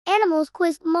Animals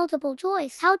quiz multiple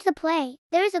choice. How to play.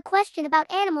 There is a question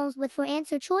about animals with four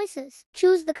answer choices.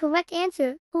 Choose the correct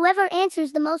answer. Whoever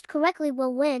answers the most correctly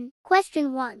will win.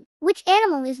 Question 1. Which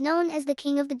animal is known as the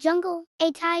king of the jungle?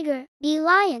 A. Tiger. B.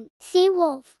 Lion. C.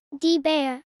 Wolf. D.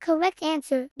 Bear. Correct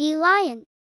answer, B. Lion.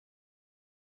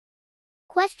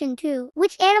 Question 2.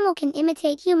 Which animal can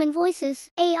imitate human voices?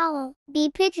 A. Owl. B.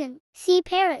 Pigeon. C.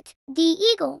 Parrot. D.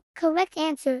 Eagle. Correct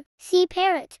answer, C.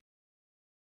 Parrot.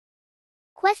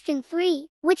 Question 3.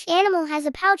 Which animal has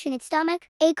a pouch in its stomach?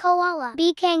 A. Koala.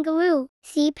 B. Kangaroo.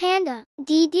 C. Panda.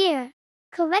 D. Deer.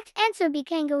 Correct answer, B.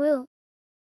 Kangaroo.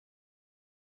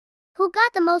 Who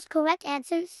got the most correct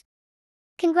answers?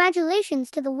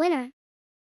 Congratulations to the winner.